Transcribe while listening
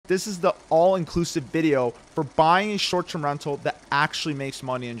this is the all-inclusive video for buying a short-term rental that actually makes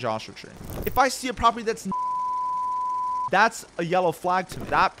money in Joshua Tree. If I see a property that's a yellow flag to me.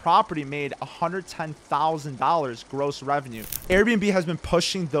 That property made $110,000 gross revenue. Airbnb has been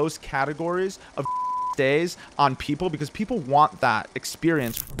pushing those categories of stays on people because people want that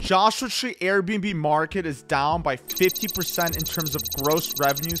experience. Joshua Tree Airbnb market is down by 50% in terms of gross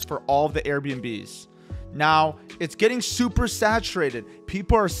revenues for all of the Airbnbs. Now, it's getting super saturated.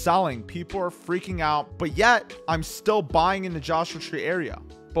 People are selling, people are freaking out, but yet I'm still buying in the Joshua Tree area.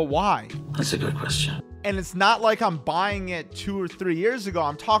 But why? That's a good question. And it's not like I'm buying it 2 or 3 years ago.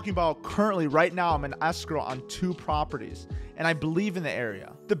 I'm talking about currently, right now, I'm in escrow on 2 properties. And I believe in the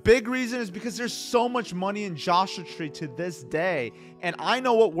area. The big reason is because there's so much money in Joshua Tree to this day. And I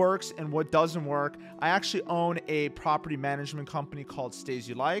know what works and what doesn't work. I actually own a property management company called Stays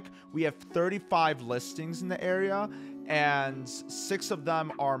You Like. We have 35 listings in the area, and 6 of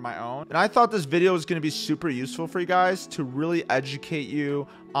them are my own. And I thought this video was going to be super useful for you guys to really educate you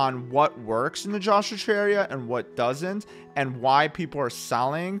on what works in the Joshua Tree area and what doesn't, and why people are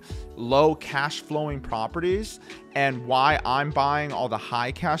selling low cash flowing properties, and why I'm buying all the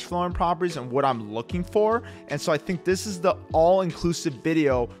high cash flowing properties and what I'm looking for. And so I think this is the all-inclusive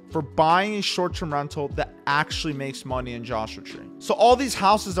video for buying a short-term rental that actually makes money in Joshua Tree. So all these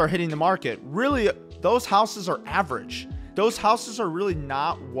houses are hitting the market. Really, those houses are average. Those houses are really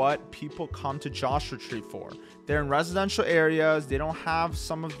not what people come to Joshua Tree for. They're in residential areas. They don't have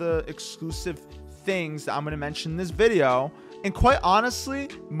some of the exclusive things that I'm going to mention in this video. And quite honestly,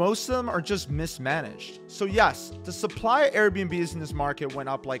 most of them are just mismanaged. So yes, the supply of Airbnbs in this market went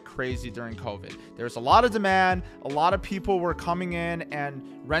up like crazy during COVID. There's a lot of demand. A lot of people were coming in and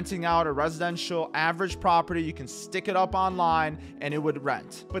renting out a residential average property. You can stick it up online and it would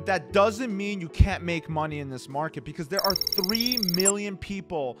rent. But that doesn't mean you can't make money in this market, because there are 3 million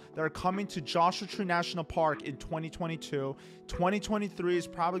people that are coming to Joshua Tree National Park in 2022. 2023 is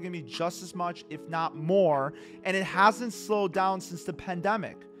probably going to be just as much, if not more. And it hasn't slowed down since the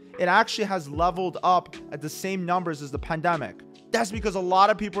pandemic. It actually has leveled up at the same numbers as the pandemic. That's because a lot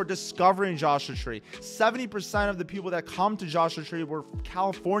of people are discovering Joshua Tree. 70% of the people that come to Joshua Tree were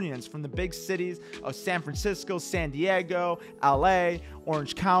Californians from the big cities of San Francisco, San Diego, LA,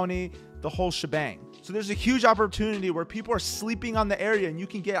 Orange County, the whole shebang. So there's a huge opportunity where people are sleeping on the area and you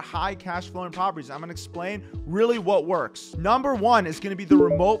can get high cash flowing properties. I'm gonna explain really what works. Number 1 is gonna be the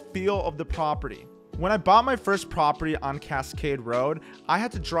remote feel of the property. When I bought my first property on Cascade Road, I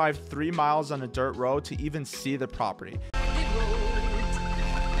had to drive 3 miles on a dirt road to even see the property.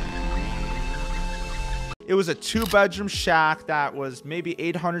 It was a 2-bedroom shack that was maybe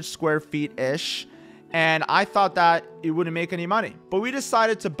 800 square feet-ish. And I thought that it wouldn't make any money. But we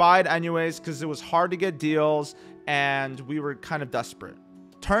decided to buy it anyways because it was hard to get deals and we were kind of desperate.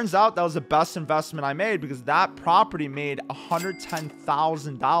 Turns out that was the best investment I made, because that property made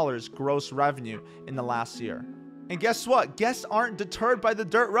 $110,000 gross revenue in the last year. And guess what? Guests aren't deterred by the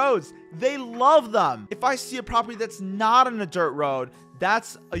dirt roads. They love them. If I see a property that's not on a dirt road,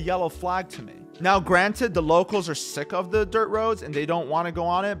 that's a yellow flag to me. Now, granted, the locals are sick of the dirt roads and they don't want to go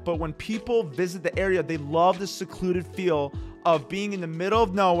on it. But when people visit the area, they love the secluded feel of being in the middle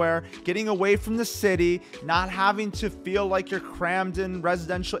of nowhere, getting away from the city, not having to feel like you're crammed in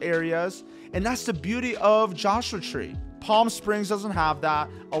residential areas. And that's the beauty of Joshua Tree. Palm Springs doesn't have that.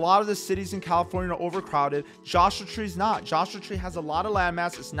 A lot of the cities in California are overcrowded. Joshua Tree's not. Joshua Tree has a lot of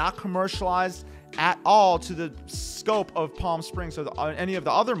landmass. It's not commercialized at all to the scope of Palm Springs or any of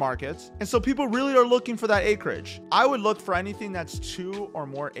the other markets. And so people really are looking for that acreage. I would look for anything that's 2 or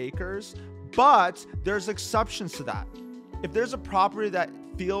more acres, but there's exceptions to that. If there's a property that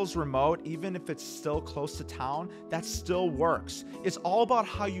feels remote, even if it's still close to town, that still works. It's all about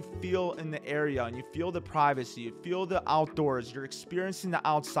how you feel in the area, and you feel the privacy, you feel the outdoors, you're experiencing the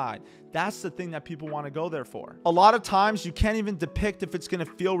outside. That's the thing that people want to go there for. A lot of times you can't even depict if it's going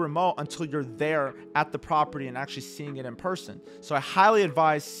to feel remote until you're there at the property and actually seeing it in person. So I highly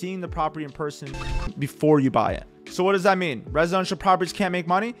advise seeing the property in person before you buy it. So what does that mean? Residential properties can't make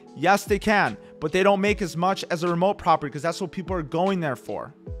money? Yes, they can, but they don't make as much as a remote property because that's what people are going there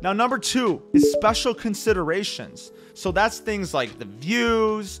for. Now, number 2 is special considerations. So that's things like the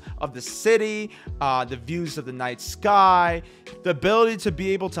views of the city, the views of the night sky, the ability to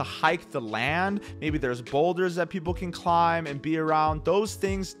be able to hike the land. Maybe there's boulders that people can climb and be around. Those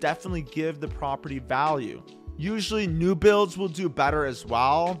things definitely give the property value. Usually new builds will do better as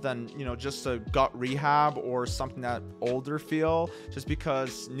well than, just a gut rehab or something that older feel, just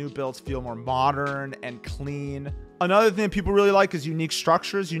because new builds feel more modern and clean. Another thing that people really like is unique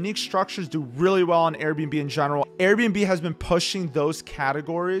structures. Unique structures do really well on Airbnb in general. Airbnb has been pushing those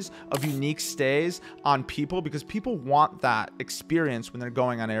categories of unique stays on people because people want that experience when they're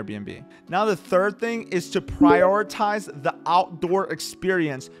going on Airbnb. Now, the third thing is to prioritize the outdoor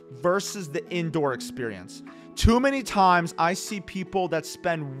experience versus the indoor experience. Too many times I see people that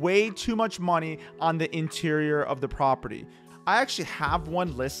spend way too much money on the interior of the property. I actually have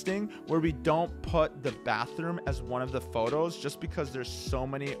one listing where we don't put the bathroom as one of the photos just because there's so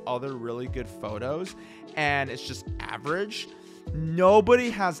many other really good photos and it's just average.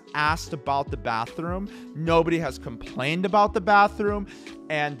 Nobody has asked about the bathroom. Nobody has complained about the bathroom.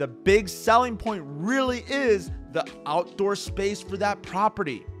 And the big selling point really is the outdoor space for that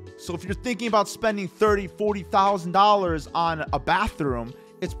property. So if you're thinking about spending $30,000, $40,000 on a bathroom,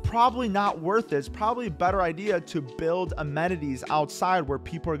 it's probably not worth it. It's probably a better idea to build amenities outside where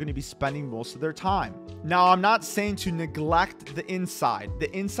people are going to be spending most of their time. Now, I'm not saying to neglect the inside.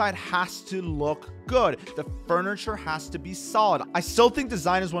 The inside has to look good. The furniture has to be solid. I still think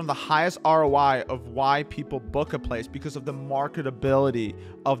design is one of the highest ROI of why people book a place because of the marketability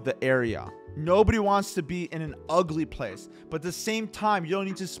of the area. Nobody wants to be in an ugly place, but at the same time, you don't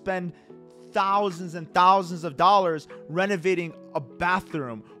need to spend thousands and thousands of dollars renovating a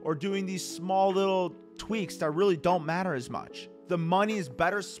bathroom or doing these small little tweaks that really don't matter as much. The money is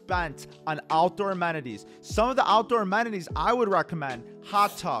better spent on outdoor amenities. Some of the outdoor amenities I would recommend: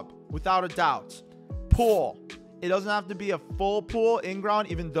 hot tub, without a doubt, pool. It doesn't have to be a full pool in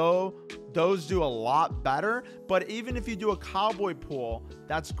ground, even though those do a lot better. But even if you do a cowboy pool,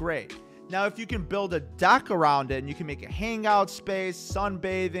 that's great. Now, if you can build a deck around it and you can make a hangout space,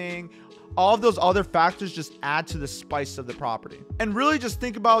 sunbathing, all of those other factors just add to the spice of the property. And really just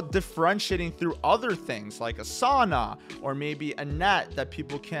think about differentiating through other things like a sauna or maybe a net that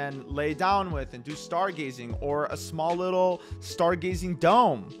people can lay down with and do stargazing, or a small little stargazing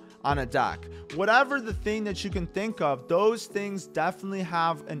dome on a deck. Whatever the thing that you can think of, those things definitely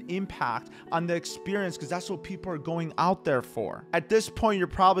have an impact on the experience because that's what people are going out there for. At this point, you're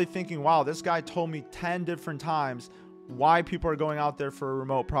probably thinking, wow, this guy told me 10 different times why people are going out there for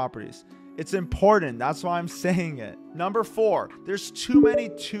remote properties. It's important. That's why I'm saying it. Number 4, there's too many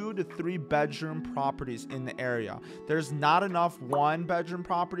 2 to 3 bedroom properties in the area. There's not enough 1 bedroom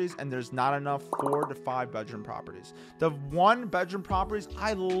properties and there's not enough 4 to 5 bedroom properties. The 1 bedroom properties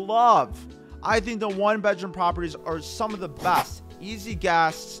I love. I think the 1 bedroom properties are some of the best. Easy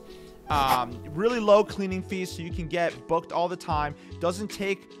guests, really low cleaning fees so you can get booked all the time. Doesn't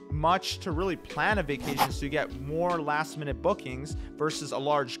take much to really plan a vacation, so you get more last minute bookings versus a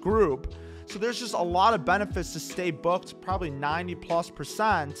large group. So there's just a lot of benefits to stay booked, probably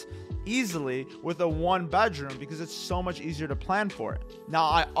 90+% easily with a 1 bedroom because it's so much easier to plan for it. Now,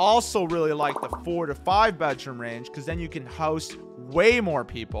 I also really like the 4 to 5 bedroom range because then you can host way more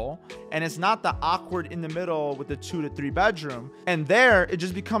people and it's not the awkward in the middle with the 2 to 3 bedroom. And there it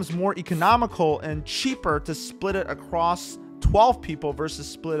just becomes more economical and cheaper to split it across 12 people versus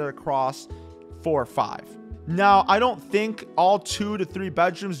split it across 4 or 5. Now, I don't think all 2 to 3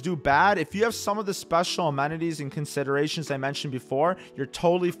 bedrooms do bad. If you have some of the special amenities and considerations I mentioned before, you're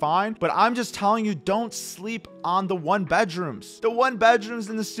totally fine. But I'm just telling you, don't sleep on the 1 bedrooms. The 1 bedrooms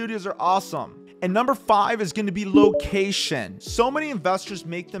in the studios are awesome. And number 5 is going to be location. So many investors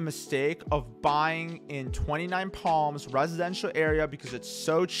make the mistake of buying in 29 Palms residential area because it's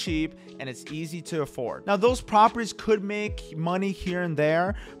so cheap and it's easy to afford. Now, those properties could make money here and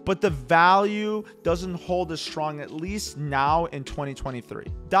there, but the value doesn't hold as strong, at least now in 2023.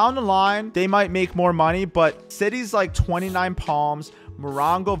 Down the line, they might make more money, but cities like 29 Palms,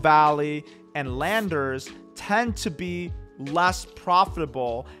 Morongo Valley, and Landers tend to be less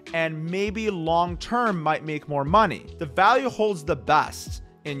profitable and maybe long term might make more money. The value holds the best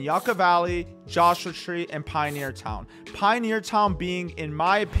in Yucca Valley, Joshua Tree, and Pioneer Town. Pioneer Town being, in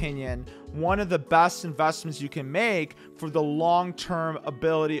my opinion, one of the best investments you can make for the long-term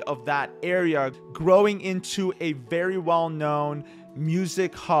ability of that area growing into a very well-known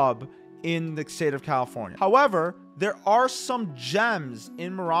music hub in the state of California. However, there are some gems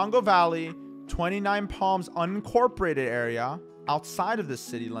in Morongo Valley, 29 Palms unincorporated area outside of the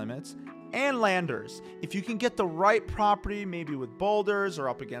city limits, and Landers. If you can get the right property, maybe with boulders or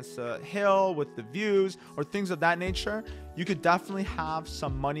up against a hill with the views or things of that nature, you could definitely have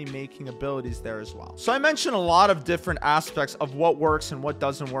some money-making abilities there as well. So I mentioned a lot of different aspects of what works and what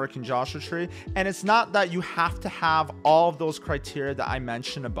doesn't work in Joshua Tree. And it's not that you have to have all of those criteria that I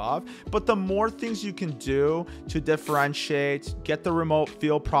mentioned above, but the more things you can do to differentiate, get the remote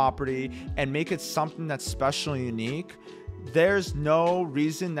feel property, and make it something that's special and unique, there's no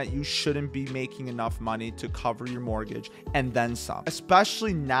reason that you shouldn't be making enough money to cover your mortgage and then some,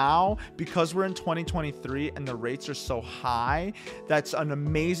 especially now because we're in 2023 and the rates are so high. That's an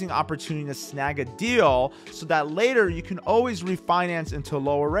amazing opportunity to snag a deal so that later you can always refinance into a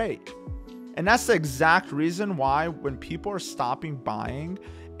lower rate. And that's the exact reason why when people are stopping buying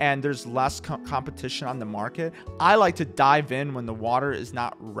and there's less competition on the market, I like to dive in when the water is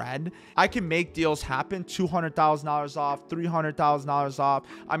not red. I can make deals happen, $200,000 off, $300,000 off.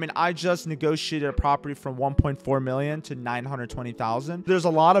 I mean, I just negotiated a property from 1.4 million to 920,000. There's a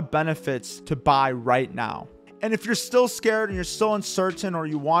lot of benefits to buy right now. And if you're still scared and you're still uncertain, or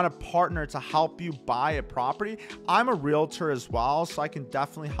you want a partner to help you buy a property, I'm a realtor as well, so I can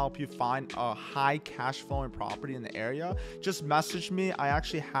definitely help you find a high cash flowing property in the area. Just message me. I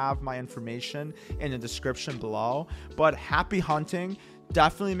actually have my information in the description below. But happy hunting.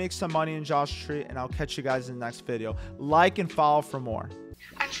 Definitely make some money in Joshua Tree, and I'll catch you guys in the next video. Like and follow for more.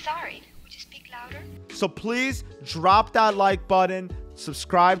 I'm sorry. Would you speak louder? So please drop that like button.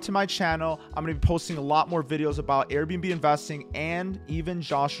 Subscribe to my channel. I'm going to be posting a lot more videos about Airbnb investing and even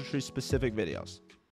Joshua Tree specific videos.